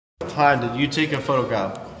time that you take a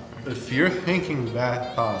photograph, if you're thinking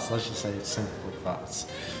bad thoughts, let's just say it's simple thoughts,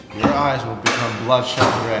 your eyes will become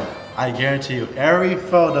bloodshot red. I guarantee you, every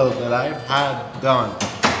photo that I've had done,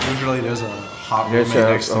 usually there's a hot roommate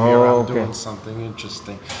next to me or I'm doing something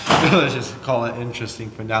interesting. Let's just call it interesting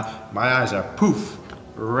for now. My eyes are poof,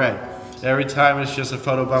 red. Every time it's just a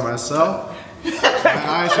photo by myself, my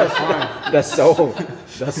eyes are fine. That's so.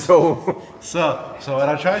 So what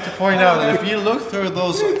I'm trying to point out is if you look through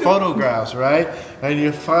those photographs, right, and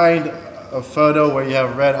you find a photo where you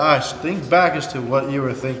have red eyes, think back as to what you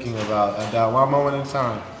were thinking about at that one moment in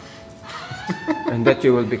time. And that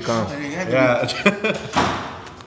you will become. Yeah.